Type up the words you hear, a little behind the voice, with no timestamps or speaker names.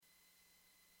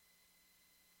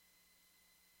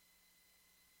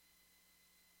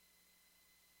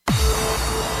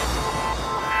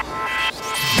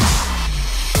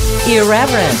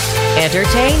Irreverent,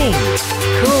 entertaining,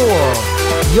 cool.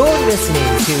 You're listening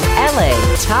to LA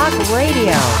Talk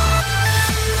Radio.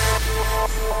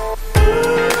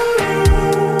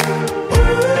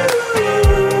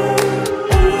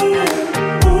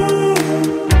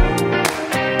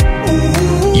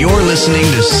 You're listening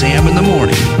to Sam in the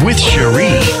Morning with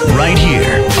Cherie right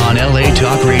here on LA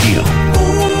Talk Radio.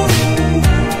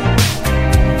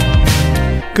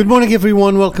 Good morning,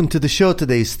 everyone. Welcome to the show.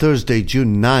 Today is Thursday,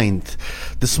 June 9th.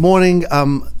 This morning,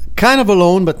 I'm kind of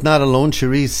alone, but not alone.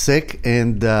 Cherie's sick,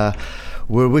 and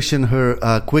we're wishing her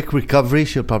a quick recovery.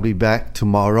 She'll probably be back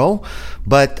tomorrow.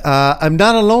 But I'm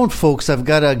not alone, folks. I've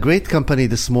got a great company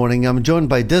this morning. I'm joined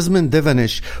by Desmond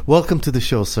Devenish. Welcome to the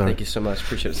show, sir. Thank you so much.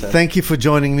 Appreciate it, Sam. Thank you for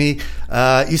joining me.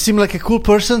 You seem like a cool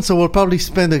person, so we'll probably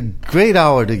spend a great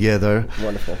hour together.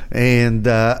 Wonderful. And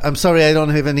I'm sorry I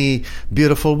don't have any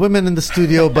beautiful women in the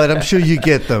studio, but I'm sure you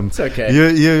get them. It's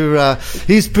okay.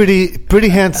 He's pretty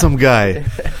handsome guy.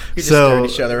 We just stare at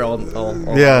each other all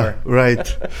yeah, hour.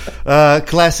 right.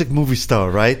 Classic movie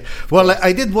star, right? Well,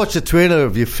 I did watch a trailer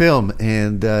of your film,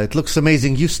 and it looks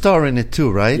amazing. You star in it too,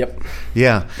 right? Yep.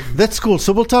 Yeah, that's cool.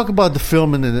 So we'll talk about the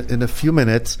film in a few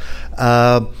minutes.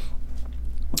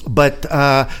 But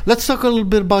let's talk a little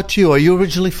bit about you. Are you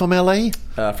originally from LA?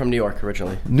 From New York,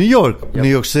 originally. New York? Yep. New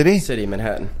York City? City,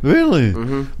 Manhattan. Really?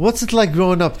 Mm-hmm. What's it like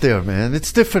growing up there, man?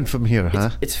 It's different from here,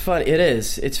 huh? It's fun. It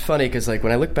is. It's funny because, like,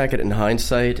 when I look back at it in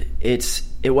hindsight,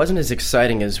 it wasn't as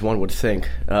exciting as one would think.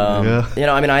 Yeah. You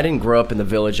know, I mean, I didn't grow up in the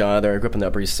Village either. I grew up on the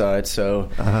Upper East Side, so,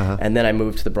 and then I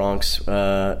moved to the Bronx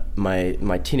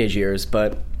my teenage years,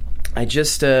 but I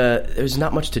just there's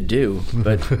not much to do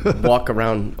but walk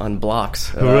around on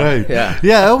blocks. Right. Yeah.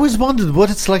 Yeah, I always wondered what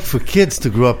it's like for kids to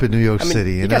grow up in New York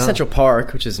City. You know? Got Central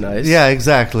Park, which is nice. Yeah,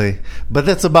 exactly. But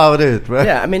that's about it, right?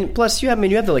 Yeah, I mean, plus you have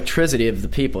the electricity of the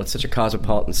people. It's such a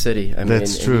cosmopolitan city.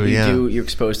 That's true. You're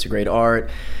exposed to great art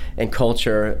and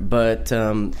culture, but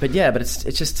it's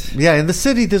just in the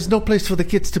city there's no place for the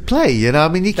kids to play. You know, I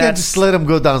mean, you can't just let them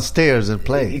go downstairs and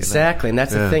play. Exactly, you know? And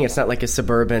that's the thing. It's not like a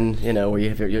suburban, where you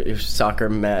have your soccer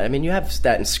mat. I mean, you have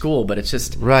that in school, but it's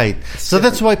just right. So different.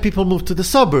 That's why people move to the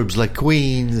suburbs, like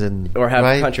Queens or have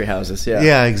country houses. Yeah,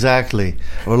 yeah, exactly.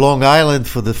 Or Long Island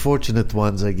for the fortunate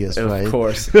ones, I guess. Right? Of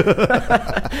course,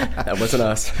 that wasn't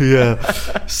us. Yeah.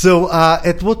 So,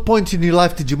 at what point in your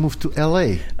life did you move to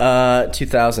LA?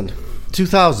 2000.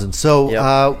 2000. So,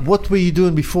 yep. What were you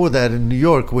doing before that in New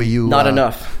York? Were you not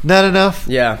enough? Not enough?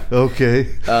 Yeah. Okay.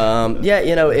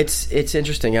 It's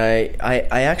interesting. I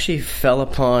actually fell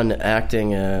upon acting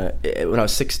when I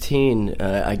was 16.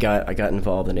 I got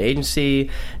involved in an agency,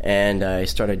 and I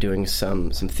started doing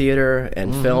some theater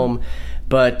and film.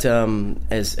 But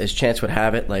as chance would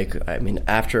have it,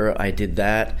 after I did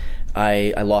that,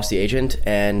 I lost the agent,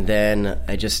 and then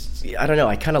I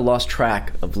kind of lost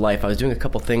track of life. I was doing a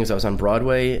couple things. I was on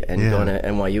Broadway and going to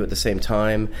NYU at the same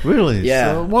time. Really?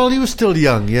 Yeah. So, well, you were still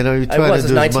young, you know. I was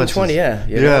 19, 20, yeah.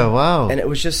 Yeah, wow. And it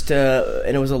was just,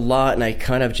 and it was a lot, and I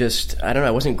kind of just, I don't know,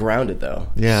 I wasn't grounded, though.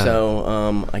 Yeah.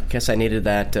 So I guess I needed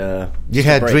that. You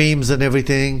had dreams and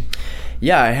everything?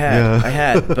 Yeah, I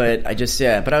had, but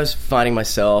but I was finding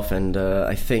myself, and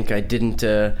I think I didn't.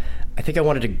 I think I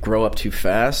wanted to grow up too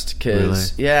fast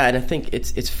because, and I think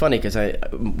it's funny because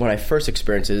when I first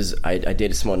experienced this, I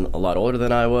dated someone a lot older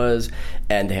than I was,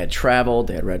 and they had traveled,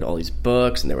 they had read all these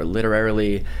books, and they were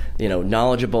literarily,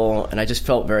 knowledgeable, and I just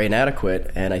felt very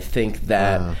inadequate, and I think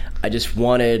that I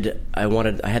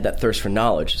had that thirst for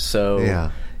knowledge, so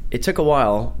it took a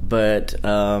while, but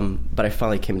I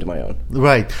finally came to my own.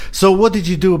 Right. So what did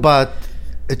you do about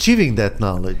achieving that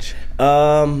knowledge?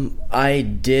 I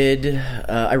did.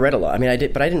 I read a lot. I mean, I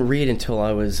did, but I didn't read until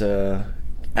I was out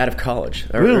of college.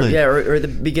 Really? Or the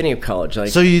beginning of college.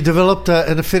 So you developed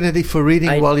an affinity for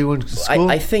reading while you were in school?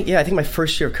 I think my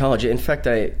first year of college. In fact,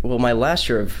 my last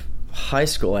year of high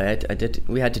school,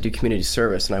 we had to do community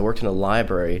service, and I worked in a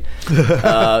library,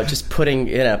 just putting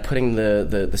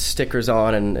the stickers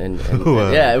on and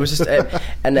it was just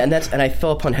and I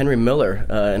fell upon Henry Miller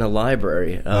in a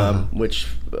library, which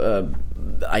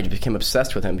I became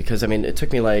obsessed with him because it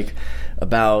took me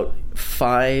about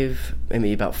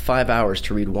 5 hours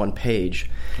to read one page.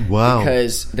 Wow!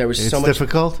 Because there was so much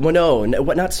difficult. Well, no,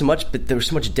 not so much, but there was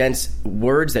so much dense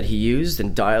words that he used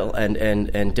and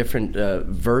and different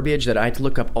verbiage that I had to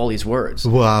look up all these words.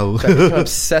 Wow! So I became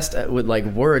obsessed with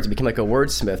words. Became like a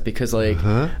wordsmith because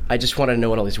I just wanted to know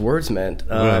what all these words meant.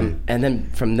 Right. And then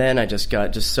from then I just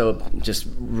got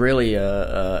really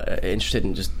interested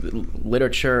in just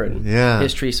literature and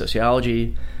history,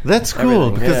 sociology. That's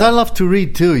cool because I love to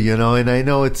read too. and I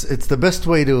know it's the best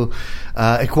way to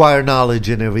acquire knowledge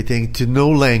and everything, to know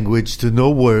language, to know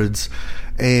words.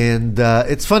 And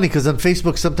it's funny because on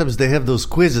Facebook sometimes they have those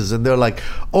quizzes and they're like,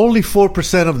 only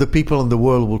 4% of the people in the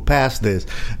world will pass this.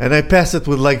 And I pass it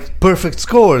with like perfect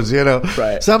scores,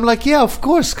 Right. So I'm like, yeah, of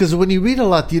course, because when you read a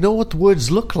lot, you know what words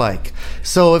look like.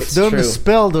 So if they're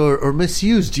misspelled or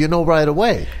misused, you know right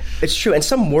away. It's true. And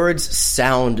some words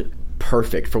sound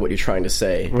perfect for what you're trying to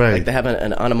say. Right. Like they have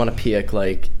an onomatopoeic,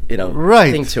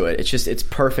 thing to it. It's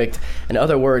perfect. And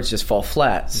other words just fall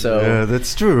flat. So yeah,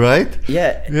 that's true, right?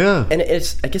 Yeah. Yeah. And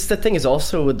I guess the thing is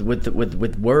also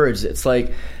with words, it's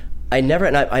like I think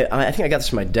I got this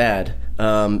from my dad,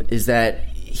 is that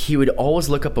he would always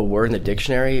look up a word in the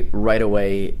dictionary right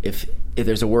away if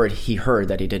there's a word he heard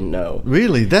that he didn't know.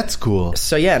 Really? That's cool.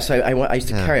 So yeah, I used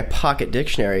to carry a pocket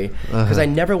dictionary because I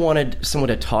never wanted someone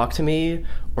to talk to me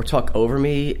or talk over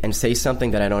me and say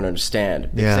something that I don't understand.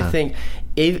 Because I think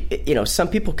some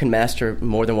people can master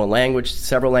more than one language,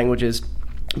 several languages,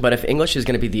 but if English is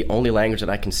going to be the only language that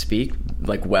I can speak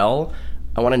well,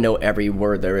 I want to know every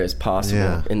word there is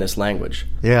possible in this language.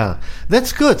 Yeah,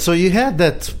 that's good. So you had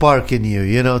that spark in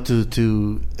you,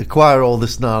 to acquire all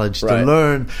this knowledge, to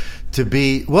learn, to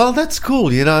be, well, that's cool,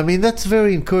 that's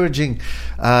very encouraging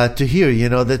to hear,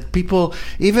 that people,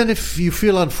 even if you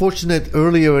feel unfortunate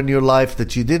earlier in your life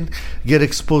that you didn't get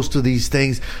exposed to these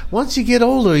things, once you get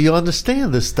older, you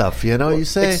understand this stuff, you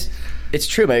say... It's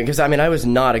true, man, because, I was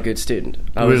not a good student.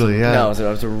 I was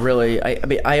really...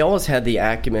 I always had the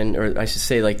acumen, or I should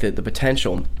say, like, the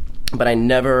potential, but I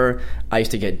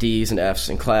used to get D's and F's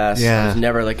in class. I was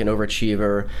never, like, an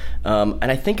overachiever. And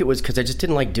I think it was because I just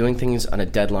didn't like doing things on a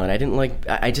deadline.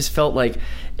 I just felt like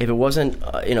if it wasn't,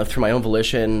 through my own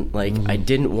volition, like, I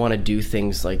didn't want to do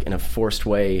things, like, in a forced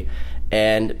way.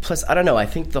 And plus, I don't know, I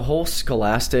think the whole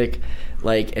scholastic,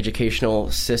 like, educational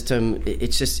system,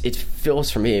 it feels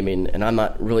for me, and I'm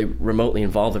not really remotely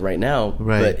involved in it right now,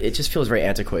 but it just feels very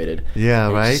antiquated.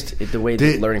 Yeah, right? The way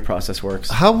the learning process works.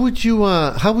 How would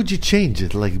you change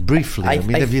it, like, briefly?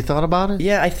 Have you thought about it?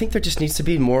 Yeah, I think there just needs to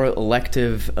be more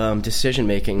elective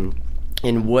decision-making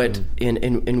in what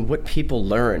in what people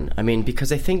learn.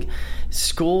 Because I think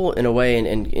school, in a way,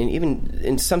 and even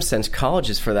in some sense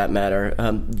colleges for that matter,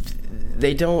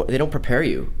 they don't prepare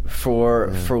you for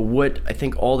what I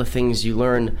think all the things you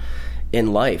learn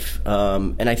in life,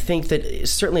 and I think that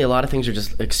certainly a lot of things are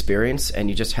just experience, and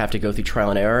you just have to go through trial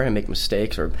and error and make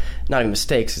mistakes, or not even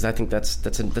mistakes, because I think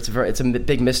it's a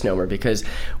big misnomer, because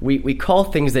we call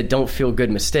things that don't feel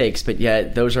good mistakes, but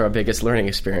yet those are our biggest learning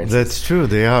experiences. That's true,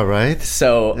 they are, right?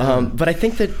 So, but I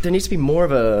think that there needs to be more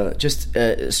of an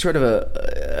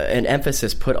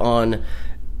emphasis put on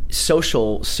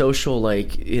social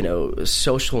networking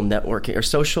or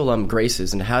social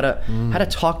graces, and how to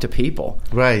talk to people,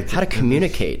 right? How to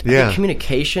communicate. I think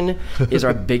communication is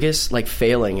our biggest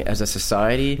failing as a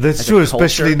society. That's true,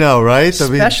 especially now, right?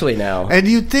 Especially now. And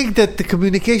you think that the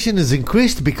communication is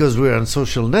increased because we're on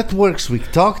social networks, we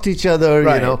talk to each other,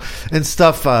 and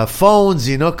stuff. Phones,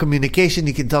 communication.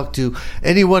 You can talk to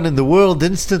anyone in the world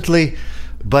instantly.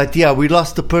 But we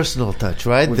lost the personal touch,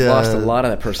 right? We've lost a lot of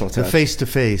that personal touch. The face to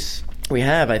face. We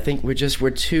have. I think we're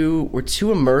too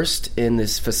immersed in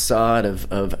this facade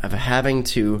of having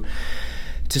to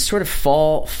sort of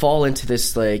fall into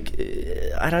this, I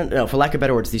don't know, for lack of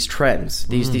better words, these trends.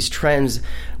 These trends,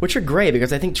 which are great,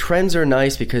 because I think trends are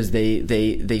nice because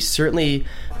they certainly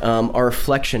are a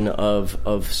reflection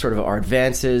of sort of our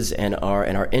advances and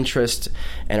our interest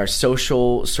and our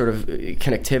social sort of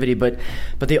connectivity, but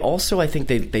they also, I think,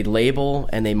 they label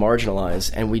and they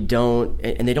marginalize, and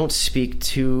they don't speak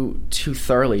too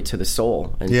thoroughly to the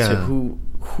soul and to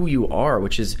who you are,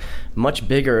 which is much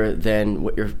bigger than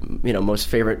what your most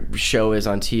favorite show is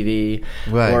on TV,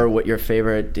 or what your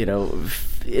favorite you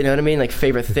know what I mean, like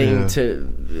favorite thing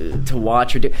to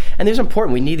watch or do. And these are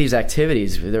important. We need these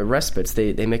activities. They're respites.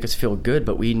 They make us feel good,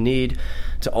 but we need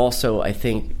to also, I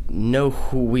think, know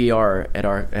who we are at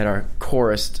our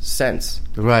corest sense.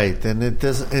 Right,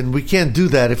 and we can't do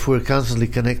that if we're constantly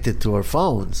connected to our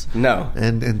phones. No,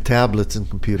 and tablets and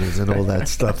computers and all that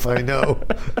stuff. I know.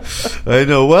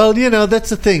 Well, that's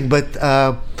the thing,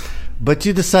 but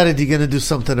you decided you're going to do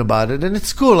something about it, and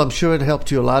it's cool. I'm sure it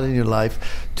helped you a lot in your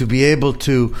life to be able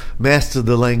to master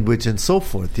the language and so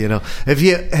forth.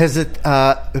 Has it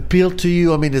appealed to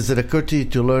you? I mean, has it occurred to you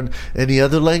to learn any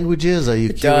other languages? Are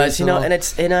you curious? It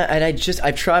does, and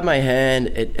I've tried my hand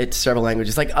at several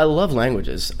languages. Like, I love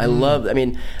languages. I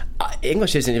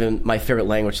English isn't even my favorite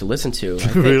language to listen to.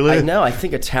 Really? I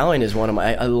think Italian is one of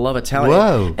my... I love Italian.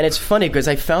 Wow. And it's funny because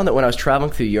I found that when I was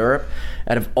traveling through Europe,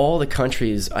 out of all the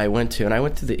countries I went to, and I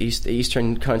went to the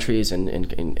Eastern countries and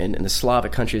the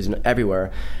Slavic countries and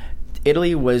everywhere,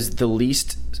 Italy was the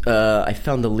least... I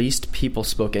found the least people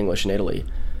spoke English in Italy.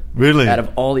 Really? Out of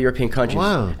all the European countries.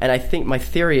 Wow. And I think my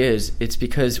theory is it's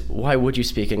because why would you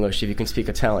speak English if you can speak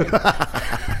Italian?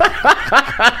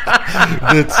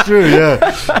 That's true,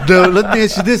 yeah. No, let me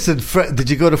ask you this. Did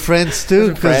you go to France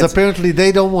too? Because apparently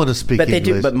they don't want to speak English. But they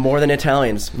do, but more than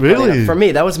Italians. Really? For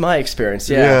me, that was my experience,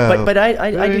 yeah. But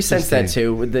I do sense that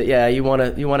too. With you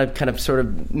want to kind of sort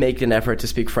of make an effort to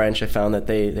speak French. I found that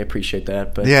they appreciate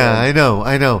that. But I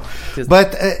know.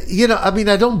 But,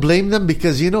 I don't blame them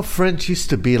because, French used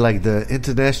to be like the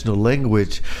international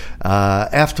language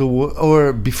after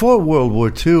or before World War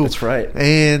II. That's right.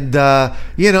 And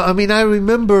I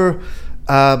remember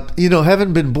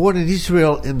having been born in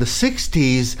Israel in the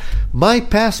 60s, my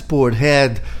passport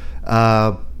had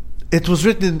it was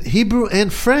written in Hebrew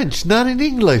and French, not in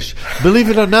English, believe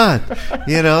it or not.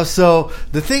 So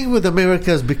the thing with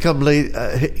America has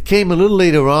came a little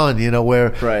later on,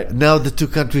 where now the two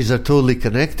countries are totally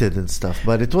connected and stuff.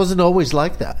 But it wasn't always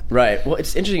like that. Right. Well,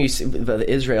 it's interesting you see about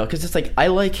Israel because it's like I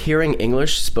like hearing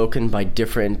English spoken by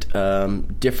different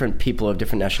people of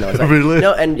different nationalities. Really?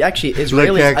 No, and actually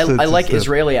Israelis. Like I like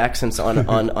Israeli accents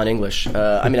on English.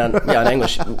 On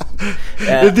English.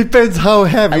 It depends how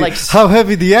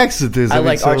heavy the accent is. I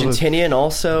like Argentinian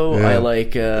also. Yeah. I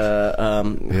like who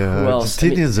else?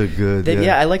 Argentinians are good.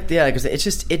 Because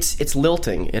it's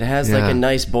lilting. It has like a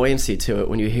nice buoyancy to it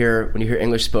when you hear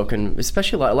English spoken,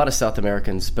 especially a lot of South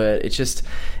Americans. But it's just.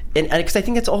 And because I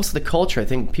think it's also the culture. I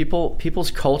think people's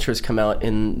cultures come out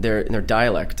in their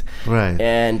dialect, right?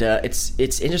 And it's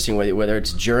interesting whether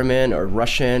it's German or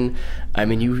Russian. I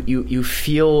mean, you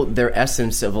feel their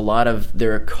essence of a lot of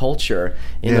their culture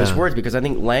in those words because I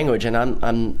think language. And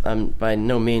I'm by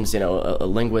no means a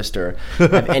linguist or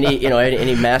have any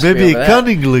any mastery. Maybe a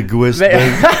cunning linguist, but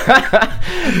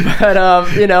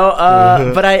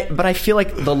I feel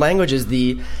like the language is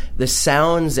the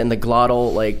sounds and the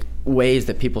glottal ways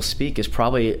that people speak is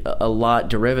probably a lot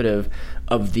derivative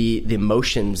of the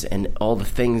emotions and all the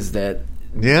things that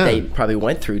they probably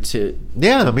went through to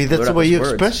that's the way you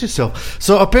express yourself.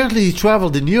 So apparently you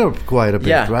traveled in Europe quite a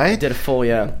bit, right? I did a full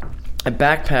I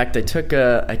backpacked.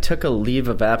 I took a leave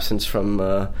of absence from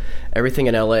everything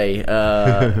in LA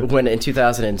when in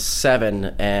 2007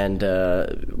 and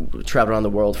traveled around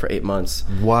the world for 8 months.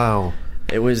 Wow.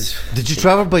 It was. Did you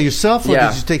travel by yourself, or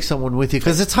did you take someone with you?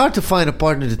 Because it's hard to find a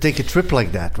partner to take a trip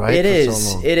like that, right? It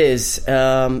is.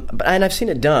 And I've seen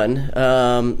it done.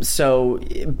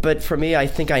 But for me, I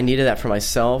think I needed that for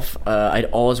myself. I'd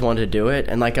always wanted to do it,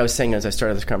 and like I was saying as I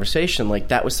started this conversation,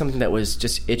 that was something that was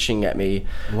just itching at me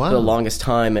for the longest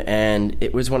time, and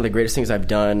it was one of the greatest things I've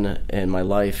done in my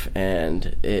life,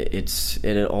 and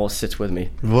it all sits with me.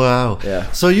 Wow.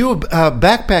 Yeah. So you were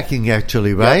backpacking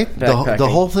actually, right? Backpacking. The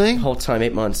whole thing. Whole time.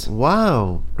 8 months.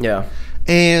 Wow. Yeah.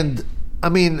 And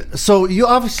so you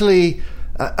obviously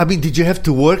did you have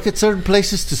to work at certain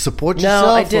places to support yourself?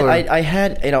 No, I did. I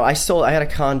had I had a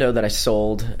condo that I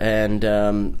sold, and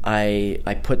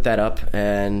I put that up,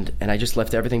 and I just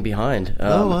left everything behind.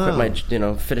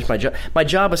 Finished my job. My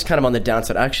job was kind of on the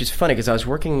downside. Actually, it's funny because I was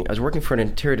working for an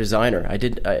interior designer.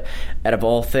 Out of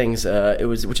all things,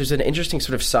 which was an interesting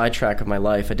sort of sidetrack of my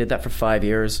life. I did that for 5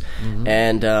 years,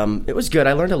 and it was good.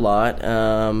 I learned a lot,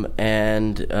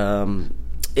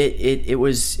 it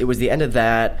was the end of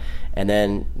that. And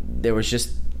then there was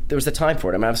the time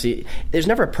for it. Obviously, there's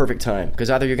never a perfect time because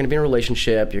either you're going to be in a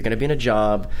relationship, you're going to be in a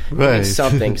job, right.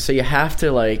 something. So you have to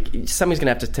somebody's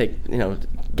going to have to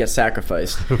get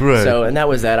sacrificed. Right. So and that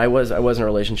was that. I was in a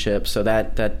relationship, so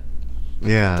that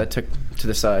took to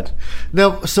the side.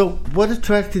 Now, so what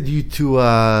attracted you to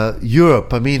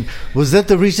Europe? I mean, was that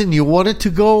the reason you wanted to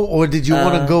go, or did you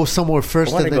want to go somewhere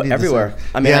first? I wanted to go everywhere.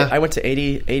 I went to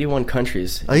 81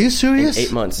 countries. Are you serious? In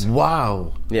 8 months.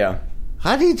 Wow. Yeah.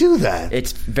 How do you do that?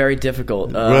 It's very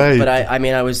difficult. Right. But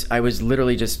I was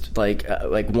literally just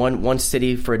one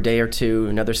city for a day or two,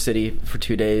 another city for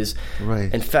 2 days.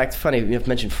 Right. In fact, funny you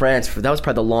mentioned France. That was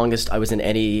probably the longest I was in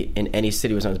any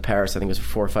city. Was in Paris. I think it was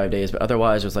 4 or 5 days. But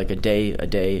otherwise, it was like a day, 2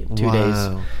 days,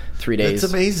 3 days.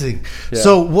 That's amazing. Yeah.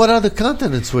 So, what other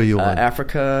continents were you on?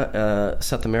 Africa,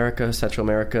 South America, Central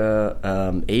America,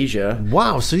 Asia.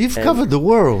 Wow. So you've covered the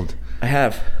world. I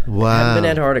have. Wow. I haven't been to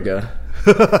Antarctica.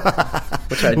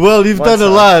 Well, you've done a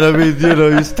lot. I mean,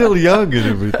 you're still young and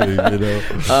everything,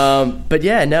 But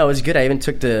yeah, no, it was good. I even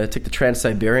took the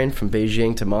Trans-Siberian from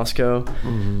Beijing to Moscow,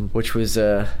 which was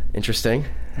interesting.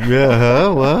 Yeah,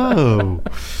 wow.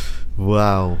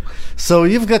 Wow. So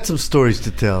you've got some stories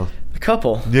to tell.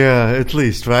 Couple. Yeah, at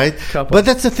least, right? Couple. But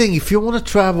that's the thing. If you want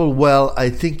to travel well,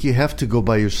 I think you have to go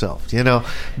by yourself,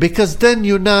 because then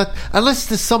you're not, unless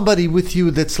there's somebody with you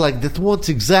that wants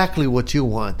exactly what you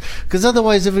want. Because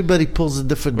otherwise everybody pulls in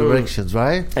different directions,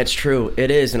 right? That's true. It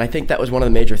is. And I think that was one of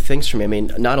the major things for me. I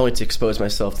mean, not only to expose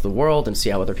myself to the world and see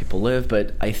how other people live,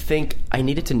 but I think I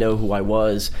needed to know who I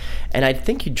was. And I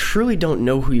think you truly don't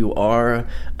know who you are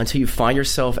until you find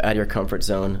yourself out of your comfort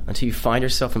zone, until you find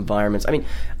yourself environments. I mean,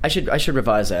 I should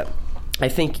revise that. I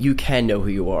think you can know who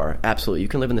you are. Absolutely. You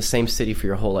can live in the same city for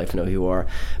your whole life and know who you are.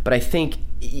 But I think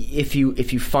if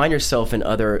you find yourself in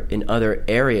other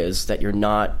areas that you're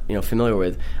not, familiar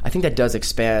with, I think that does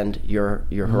expand your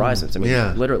horizons. I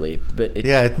mean, literally. But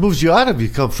it moves you out of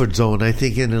your comfort zone, I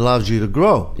think, and allows you to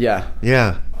grow. Yeah.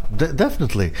 Yeah.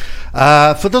 Definitely.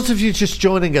 For those of you just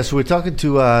joining us, we're talking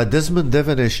to Desmond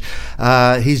Devenish.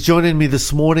 He's joining me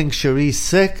this morning. Cherie's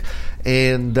sick.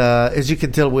 And as you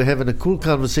can tell, we're having a cool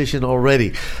conversation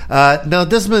already. Now,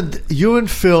 Desmond, you're in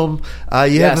film.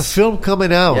 You have a film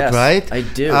coming out, right? I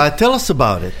do. Tell us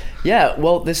about it. Yeah,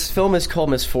 well, this film is called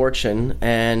Misfortune,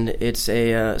 and it's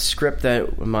a script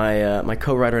that my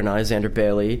co-writer and I, Xander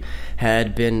Bailey,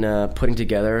 had been putting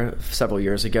together several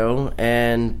years ago,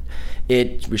 and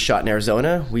it was shot in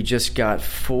Arizona. We just got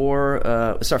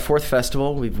it's our fourth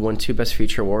festival. We've won 2 Best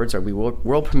Feature Awards. We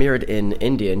world premiered in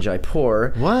India, in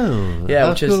Jaipur. Wow. Yeah,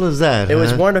 how cool is that? It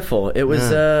was wonderful. It was.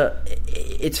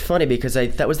 It's funny because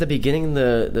that was the beginning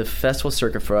of the festival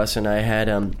circuit for us, and I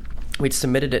had we'd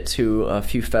submitted it to a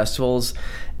few festivals,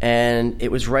 and it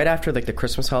was right after the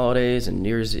Christmas holidays and New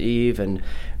Year's Eve, and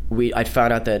I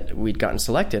found out that we'd gotten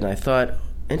selected, and I thought,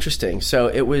 interesting. So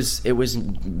it was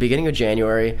beginning of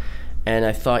January. And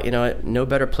I thought, no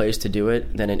better place to do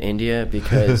it than in India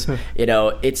because,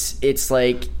 it's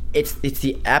like it's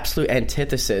the absolute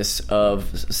antithesis of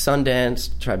Sundance,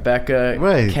 Tribeca,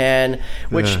 right. Cannes,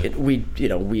 which we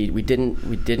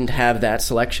didn't have that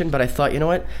selection. But I thought,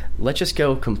 let's just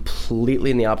go completely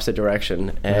in the opposite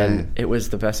direction, and it was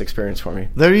the best experience for me.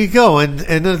 There you go, and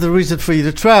another reason for you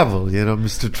to travel,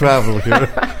 Mr. Travel here.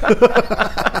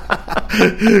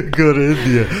 Go to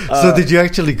India. So did you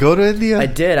actually go to India? I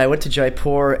did. I went to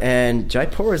Jaipur, and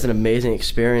Jaipur was an amazing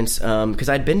experience because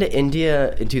I'd been to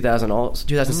India in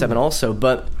 2007 also,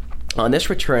 but on this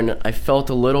return, I felt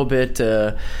a little bit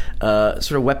sort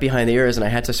of wet behind the ears, and I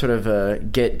had to sort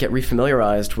of get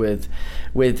refamiliarized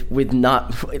with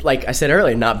not, like I said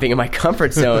earlier, not being in my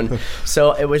comfort zone.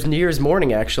 So it was New Year's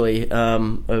morning, actually,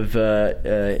 of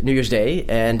New Year's Day,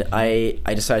 and I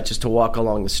decided just to walk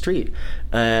along the street.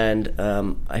 And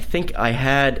I think I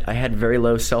had very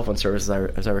low cell phone service,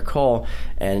 as I recall.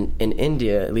 And in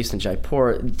India, at least in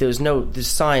Jaipur, there's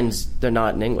signs, they're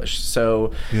not in English.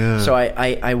 So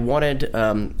I wanted,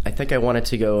 I think I wanted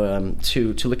to go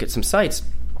to look at some sites.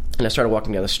 And I started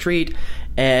walking down the street,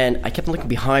 and I kept looking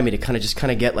behind me to kind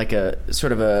of get like a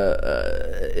sort of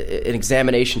an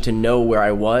examination to know where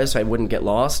I was, so I wouldn't get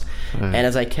lost. Right. And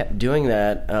as I kept doing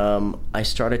that, I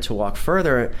started to walk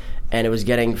further, and it was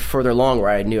getting further along where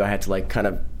I knew I had to kind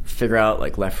of figure out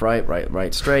left,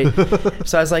 right, straight.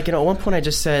 So I was at one point I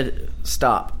just said,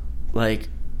 stop,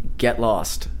 get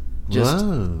lost,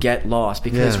 just get lost,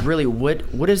 because really,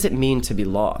 what does it mean to be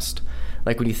lost?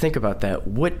 When you think about that,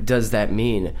 what does that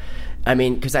mean? I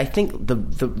mean, because I think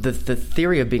the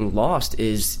theory of being lost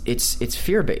is it's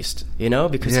fear based,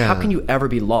 because how can you ever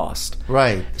be lost?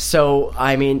 Right. So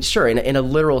I mean, sure, in a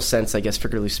literal sense, I guess,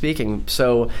 figuratively speaking.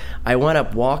 So I wound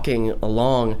up walking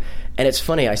along. And it's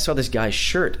funny, I saw this guy's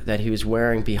shirt that he was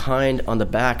wearing behind on the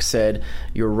back said,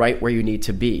 "You're right where you need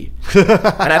to be." And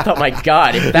I thought, my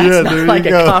God, if that's not a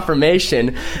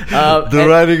confirmation. The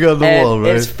writing on the wall,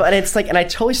 right? It's and I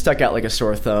totally stuck out like a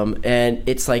sore thumb. And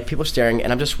it's people staring,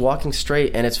 and I'm just walking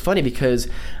straight. And it's funny because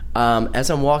as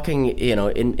I'm walking,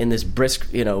 in this brisk,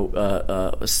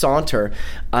 saunter,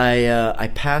 I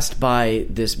passed by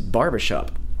this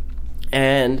barbershop.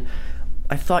 And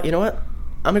I thought, you know what?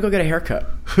 I'm going to go get a haircut.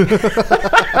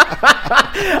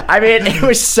 I mean, it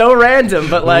was so random,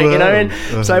 but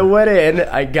So I went in,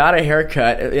 I got a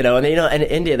haircut, and in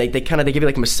India, they give you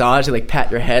a massage, they pat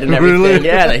your head and everything. Really?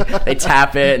 Yeah, they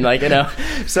tap it and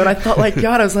So I thought,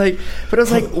 God, but I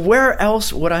was where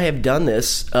else would I have done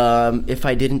this if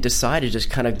I didn't decide to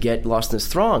just kind of get lost in this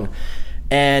throng?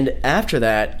 And after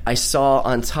that, I saw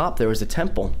on top there was a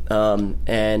temple,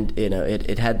 and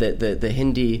it had the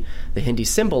Hindi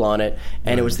symbol on it,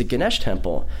 and it was the Ganesh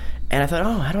temple. And I thought,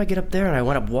 how do I get up there? And I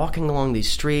went up walking along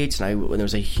these streets, and there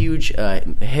was a huge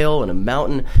hill and a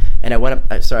mountain, and I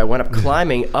went up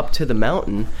climbing up to the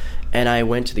mountain. and I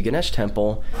went to the Ganesh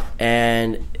temple,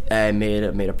 and I made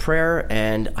a prayer,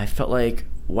 and I felt like,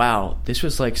 wow, this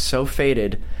was like so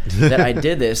fated that I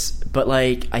did this. But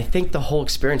like, I think the whole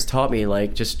experience taught me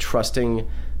like just trusting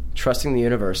the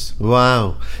universe.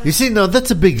 Wow. You see, now that's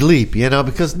a big leap,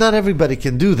 because not everybody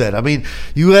can do that. I mean,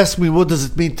 you asked me, what does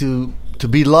it mean to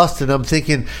be lost? And I'm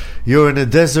thinking you're in a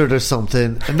desert or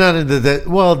something. Not in the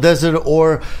desert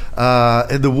or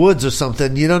in the woods or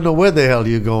something. You don't know where the hell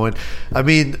you're going. I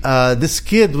mean, this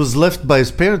kid was left by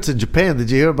his parents in Japan. Did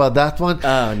you hear about that one?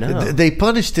 Oh, no. They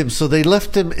punished him, so they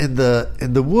left him in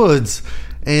the woods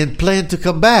and planned to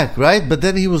come back, right? But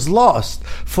then he was lost.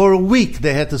 For a week,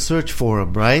 they had to search for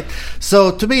him, right?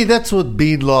 So, to me, that's what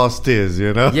being lost is,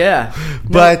 Yeah.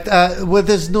 But where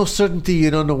there's no certainty, you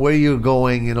don't know where you're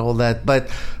going and all that. But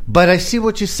I see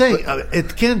what you're saying.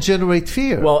 It can generate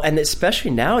fear. Well, and especially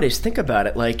nowadays, think about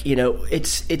it. Like,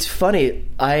 it's funny.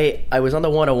 I was on the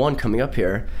 101 coming up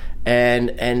here,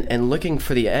 and looking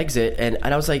for the exit, and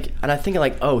I was like, and I'm thinking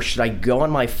like, oh, should I go on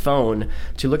my phone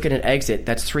to look at an exit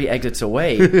that's 3 exits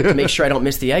away to make sure I don't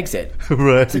miss the exit?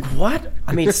 Right. It's like, what?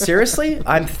 I mean, seriously?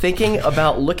 I'm thinking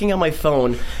about looking on my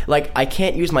phone, like I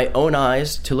can't use my own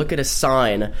eyes to look at a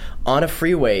sign on a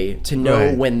freeway to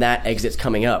know when that exit's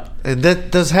coming up. And that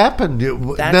does happen.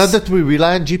 Now that we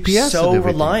rely on GPS. So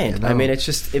reliant. I mean, it's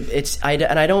just,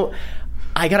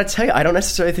 I gotta tell you, I don't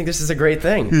necessarily think this is a great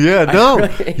thing. Yeah, no,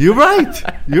 you're right.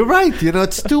 You're right.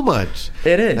 It's too much.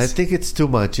 It is. I think it's too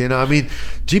much. I mean,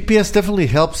 GPS definitely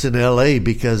helps in LA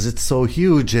because it's so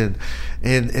huge and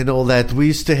all that. We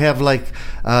used to have like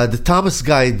the Thomas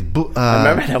Guide.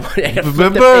 I remember that one.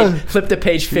 Remember? Flip to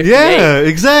page 58. Yeah,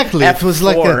 exactly. F4 it was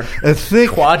like a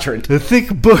thick quadrant, a thick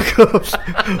book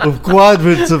of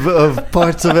quadrants of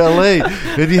parts of LA,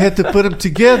 and you had to put them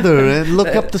together and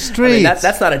look up the streets. I mean,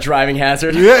 that's not a driving hazard.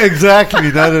 Yeah,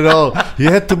 exactly. Not at all. You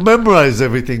had to memorize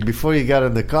everything before you got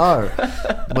in the car.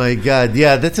 My God.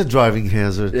 Yeah, that's a driving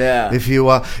hazard. Yeah. If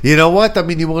you you know what? I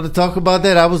mean, you want to talk about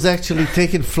that? I was actually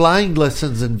taking flying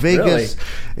lessons in Vegas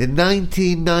in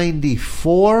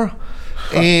 1994.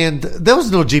 And there was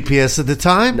no GPS at the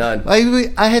time. None.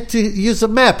 I had to use a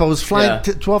map. I was flying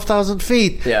 12,000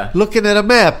 feet, looking at a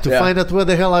map to find out where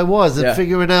the hell I was and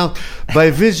figuring out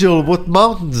by visual what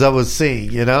mountains I was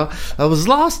seeing, I was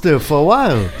lost there for a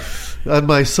while on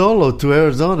my solo to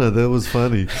Arizona. That was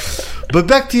funny. But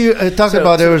back to you talking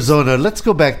about Arizona. Let's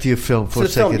go back to your film for a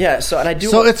second.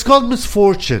 So it's called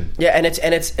Misfortune. Yeah, and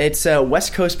it's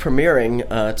West Coast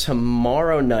premiering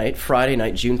tomorrow night, Friday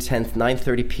night, June 10th,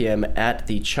 9:30 p.m. at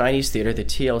the Chinese Theater, the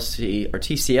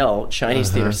TCL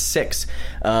Chinese Theater 6,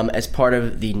 as part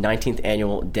of the 19th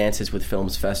annual Dances with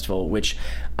Films Festival, which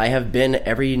I have been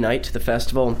every night to the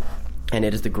festival. And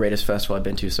it is the greatest festival I've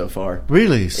been to so far.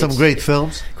 Really? Some great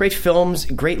films? Great films,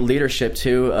 great leadership,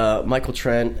 too. Michael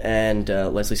Trent and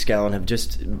Leslie Scallon have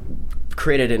just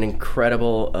created an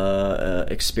incredible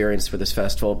experience for this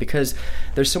festival because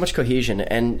there's so much cohesion.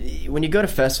 And when you go to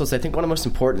festivals, I think one of the most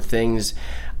important things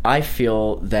I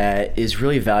feel that is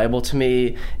really valuable to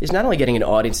me is not only getting an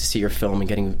audience to see your film and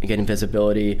getting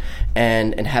visibility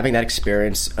and having that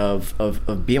experience of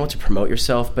being able to promote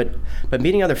yourself, but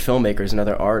meeting other filmmakers and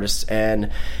other artists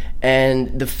and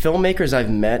the filmmakers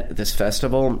I've met at this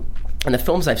festival and the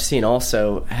films I've seen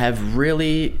also have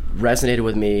really resonated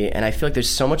with me, and I feel like there's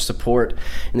so much support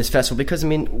in this festival because I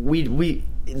mean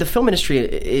the film industry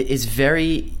is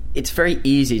very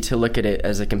easy to look at it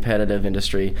as a competitive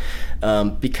industry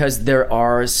because there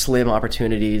are slim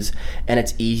opportunities and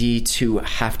it's easy to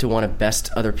have to want to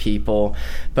best other people.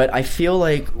 But I feel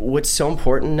like what's so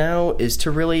important now is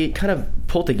to really kind of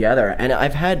pull together. And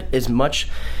I've had as much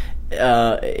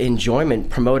enjoyment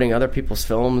promoting other people's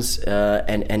films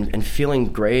and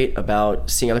feeling great about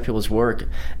seeing other people's work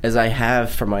as I have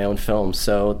for my own films.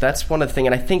 So that's one of the things,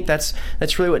 and I think that's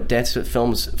really what Dances with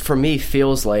Films for me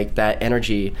feels like. That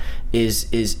energy is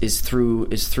through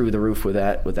the roof with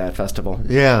that festival.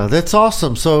 Yeah, that's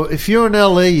awesome. So if you're in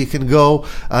LA, you can go.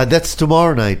 That's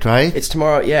tomorrow night, right? It's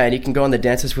tomorrow, yeah, and you can go on the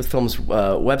Dances with Films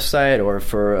website, or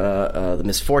for the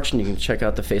Misfortune, you can check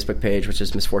out the Facebook page, which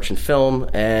is Misfortune Film,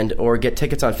 or get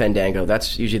tickets on Fandango.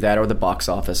 That's usually that, or the box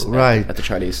office at the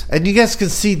Chinese. And you guys can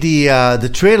see the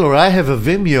trailer. I have a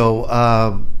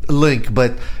Vimeo link,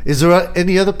 but is there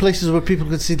any other places where people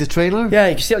can see the trailer? Yeah,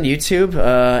 you can see it on YouTube.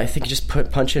 I think you just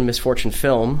punch in Misfortune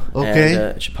Film, and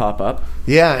it should pop up.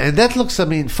 Yeah, and that looks, I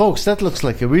mean, folks, that looks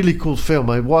like a really cool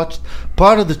film. I watched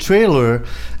part of the trailer,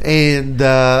 and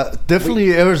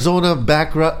definitely Arizona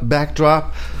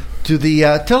backdrop to the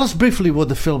tell us briefly what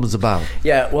the film is about.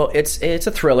 Yeah, well, it's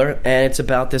a thriller, and it's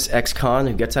about this ex-con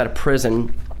who gets out of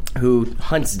prison, who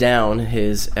hunts down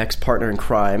his ex-partner in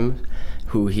crime,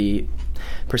 who he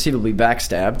perceivably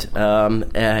backstabbed.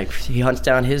 He hunts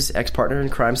down his ex-partner in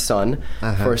crime, son,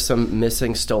 for some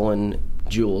missing, stolen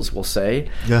jewels, we'll say.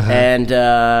 And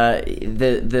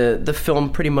the film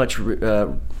pretty much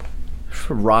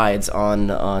rides on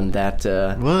that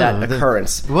that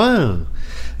occurrence. Wow.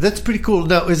 That's pretty cool.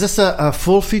 Now, is this a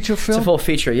full feature film? It's a full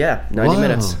feature, yeah. 90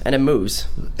 minutes. And it moves.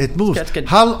 It moves. That's good.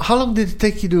 How long did it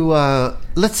take you to,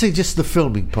 let's say, just the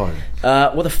filming part?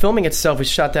 Well, the filming itself, we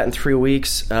shot that in 3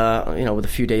 weeks, with a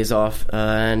few days off.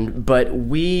 But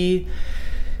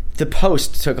the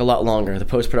post took a lot longer. The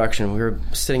post-production, we were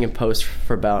sitting in post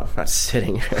for about, not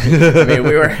sitting. I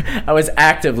mean, I was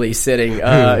actively sitting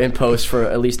in post for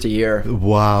at least a year.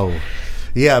 Wow.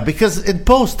 Yeah, because in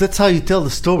post, that's how you tell the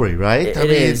story, right? It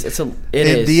is.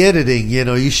 The editing,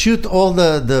 you shoot all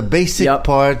the basic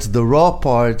parts, the raw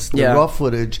parts, the raw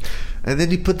footage, and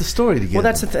then you put the story together.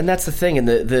 Well, that's the thing, and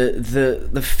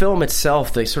the film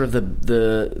itself, the sort of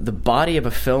the body of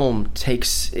a film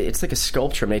it's like a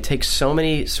sculpture. I mean, it takes so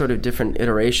many sort of different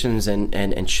iterations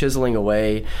and chiseling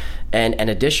away, and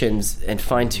additions and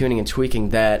fine tuning and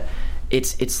tweaking that.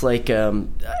 It's like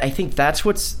I think that's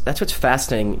what's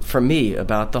fascinating for me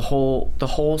about the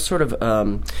whole sort of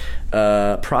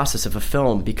process of a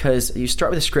film, because you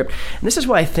start with a script, and this is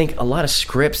why I think a lot of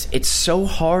scripts, it's so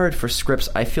hard for scripts,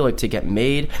 I feel like, to get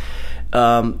made.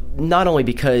 Not only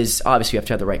because obviously you have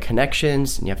to have the right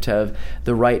connections and you have to have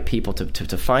the right people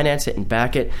to finance it and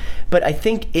back it, but I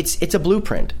think it's a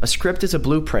blueprint. A script is a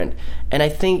blueprint, and I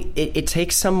think it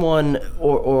takes someone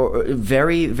or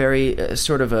very, very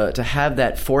sort of to have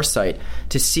that foresight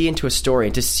to see into a story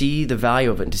and to see the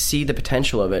value of it and to see the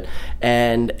potential of it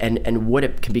and what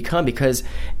it can become. Because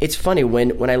it's funny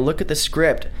when I look at the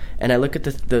script and I look at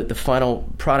the final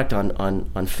product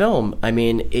on film, I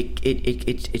mean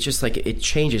it's just like it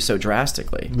changes so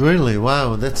drastically. Really?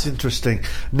 Wow, that's interesting.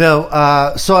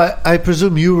 Now, so I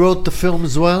presume you wrote the film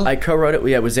as well? I co-wrote it.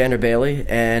 With Xander Bailey,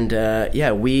 and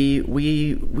we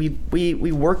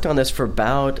worked on this for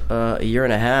about a year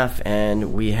and a half,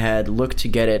 and we had looked to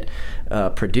get it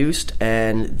produced,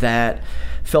 and that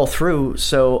fell through.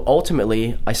 So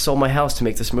ultimately, I sold my house to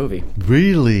make this movie.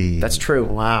 Really? That's true.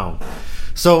 Wow.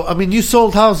 So, I mean, you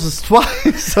sold houses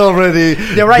twice already.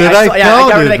 Yeah, right.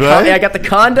 I got the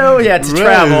condo, to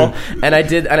travel, and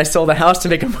I sold the house to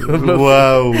make a movie.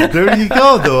 Wow, there you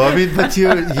go, though. I mean, but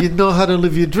you know how to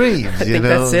live your dreams. I think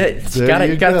that's it. You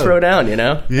got to throw down,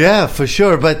 Yeah, for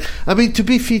sure. But I mean, to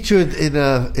be featured in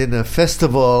a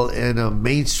festival in a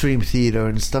mainstream theater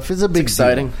and stuff is a big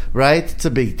exciting deal, right? It's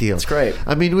a big deal. It's great.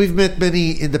 I mean, we've met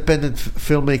many independent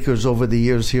filmmakers over the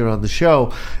years here on the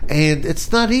show, and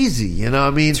it's not easy, I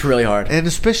mean, it's really hard. And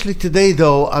especially today,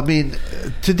 though, I mean,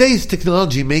 today's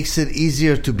technology makes it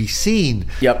easier to be seen.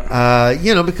 Yep.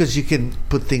 Because you can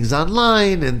put things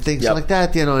online and things like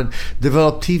that, and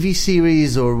develop TV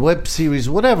series or web series,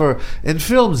 whatever, and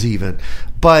films even.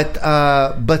 But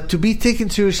to be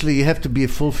taken seriously, you have to be a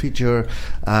full feature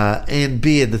and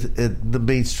be in the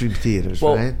mainstream theaters,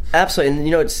 right?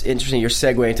 Absolutely. And it's interesting. You're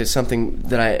segueing to something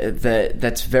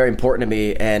that's very important to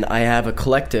me. And I have a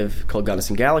collective called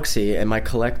Gunnison Galaxy, and my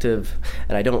collective.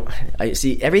 And I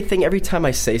see everything. Every time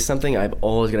I say something, I've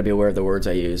always got to be aware of the words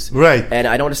I use. Right. And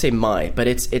I don't want to say my, but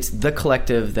it's the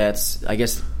collective that's, I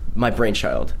guess, my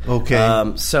brainchild.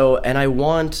 Okay. So, and I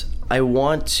want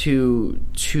to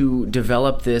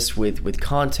develop this with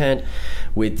content,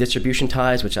 with distribution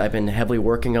ties, which I've been heavily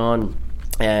working on,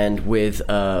 and with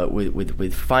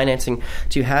financing,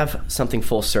 to have something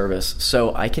full service,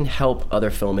 so I can help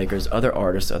other filmmakers, other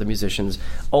artists, other musicians.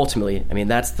 Ultimately, I mean,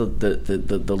 that's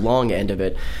the long end of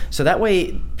it. So that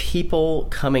way, people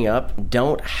coming up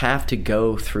don't have to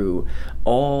go through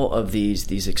all of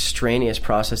these extraneous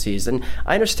processes. And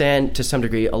I understand to some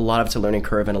degree a lot of it's a learning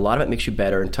curve, and a lot of it makes you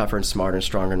better and tougher and smarter and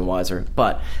stronger and wiser.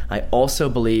 But I also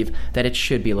believe that it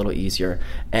should be a little easier.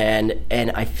 And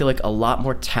I feel like a lot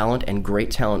more talent and great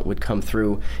talent would come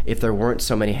through if there weren't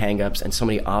so many hang-ups and so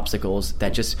many obstacles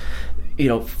that just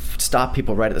stop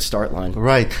people right at the start line.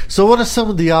 Right. So what are some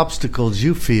of the obstacles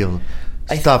you feel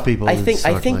stop people? I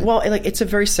think well, like, it's a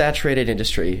very saturated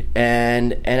industry,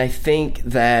 and I think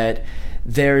that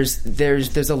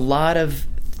there's a lot of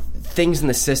things in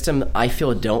the system I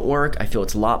feel don't work. I feel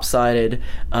it's lopsided,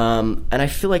 and I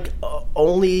feel like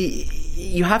only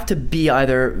you have to be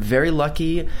either very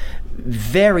lucky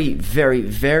very, very,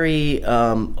 very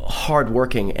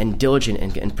hardworking and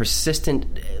diligent and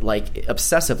persistent, like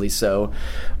obsessively so,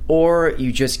 or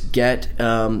you just get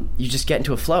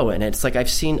into a flow. And it's like I've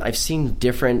seen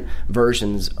different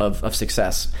versions of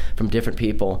success from different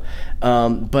people,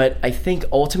 but I think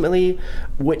ultimately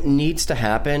what needs to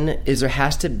happen is there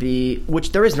has to be,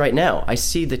 which there isn't right now. I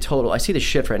see the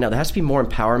shift right now. There has to be more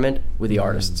empowerment with the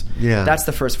artists. Yeah, that's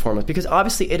the first foremost, because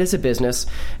obviously it is a business,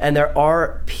 and there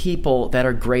are people that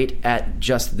are great at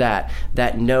just that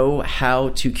know how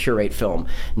to curate film,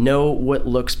 know what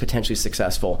looks potentially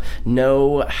successful,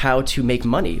 know how to make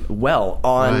money well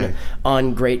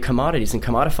on great commodities and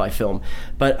commodify film.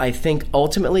 But I think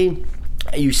ultimately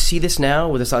you see this now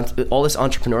with all this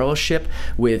entrepreneurship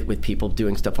with people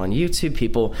doing stuff on YouTube,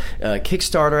 people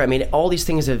Kickstarter. I mean, all these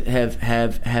things have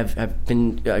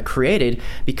been created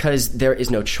because there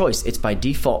is no choice. It's by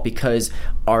default, because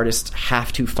artists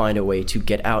have to find a way to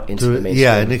get out into the mainstream.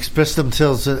 Yeah, and express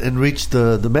themselves and reach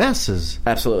the masses.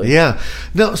 Absolutely. Yeah.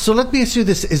 Now, so let me ask you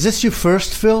this: is this your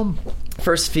first film?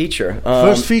 First feature.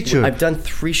 First feature. I've done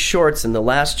 3 shorts, and the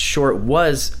last short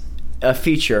was a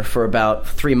feature for about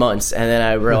 3 months, and then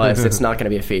I realized it's not going to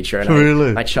be a feature, and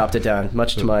really? I chopped it down,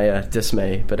 much to my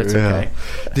dismay, but it's okay.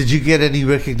 Did you get any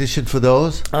recognition for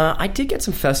those? I did get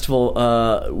some festival.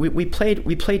 We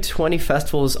played 20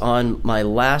 festivals on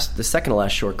the second to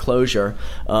last short, Closure,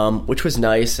 which was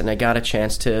nice, and I got a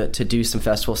chance to do some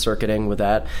festival circuiting with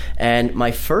that. And my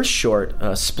first short,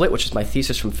 Split, which is my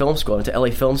thesis from film school, I went to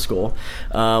LA Film School,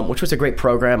 which was a great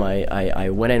program. I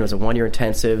went in. It was a 1-year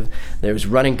intensive. There was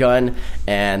run and gun.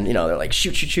 And they're like,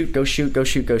 shoot, go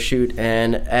shoot.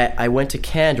 And I went to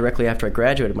Cannes directly after I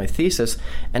graduated my thesis,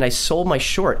 and I sold my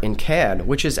short in Cannes,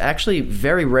 which is actually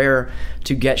very rare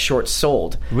to get shorts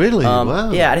sold. Really?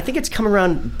 Wow. Yeah, and I think it's come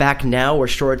around back now where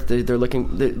shorts, they're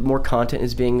looking, more content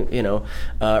is being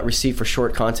received for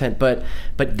short content. But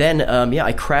then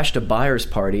I crashed a buyer's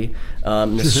party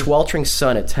in the sweltering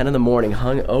sun at 10 in the morning,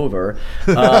 hung over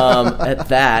at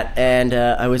that, and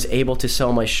I was able to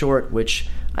sell my short, which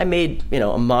I made,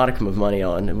 a modicum of money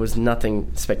on. It was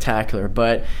nothing spectacular,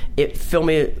 but it filled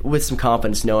me with some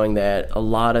confidence, knowing that a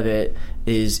lot of it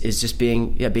is just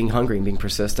being hungry and being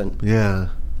persistent. Yeah.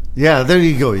 There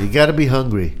you go. You got to be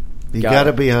hungry. You got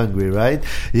to be hungry, right?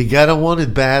 You got to want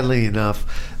it badly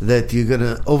enough that you're going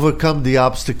to overcome the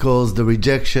obstacles, the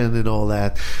rejection, and all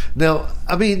that. Now,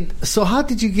 so how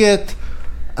did you get?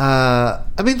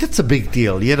 That's a big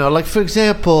deal. Like, for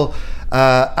example,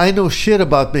 I know shit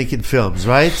about making films,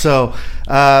 right? So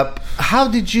how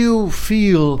did you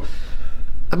feel?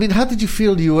 How did you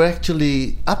feel you were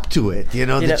actually up to it,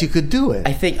 that you could do it?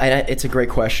 I think it's a great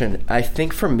question. I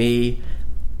think for me,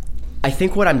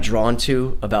 what I'm drawn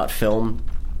to about film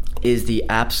is the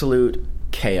absolute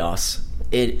chaos.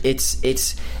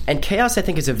 And chaos, I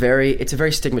think, is a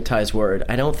very stigmatized word.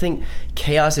 I don't think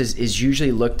chaos is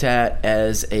usually looked at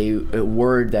as a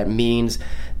word that means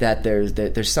that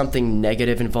there's something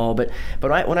negative involved.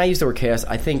 But when I use the word chaos,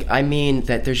 I mean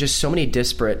that there's just so many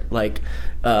disparate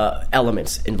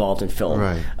elements involved in film.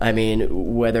 Right.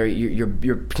 Whether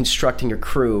you're constructing your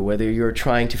crew, whether you're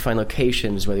trying to find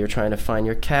locations, whether you're trying to find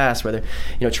your cast, whether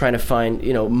trying to find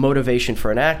motivation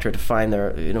for an actor to find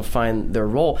their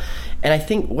role. And I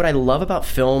think what I love about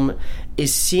film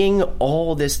is seeing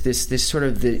all this sort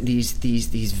of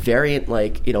these variant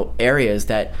areas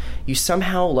that you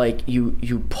somehow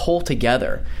you pull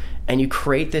together, and you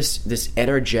create this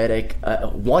energetic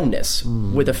oneness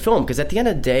with a film. Because at the end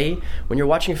of the day, when you're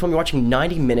watching a film, you're watching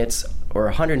 90 minutes or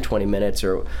 120 minutes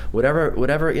or whatever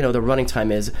the running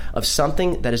time is of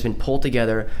something that has been pulled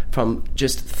together from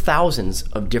just thousands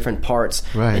of different parts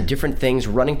and different things,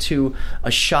 running to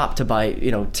a shop to buy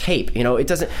tape. It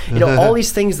doesn't all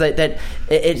these things that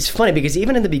it's funny, because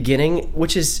even in the beginning,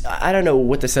 which is, I don't know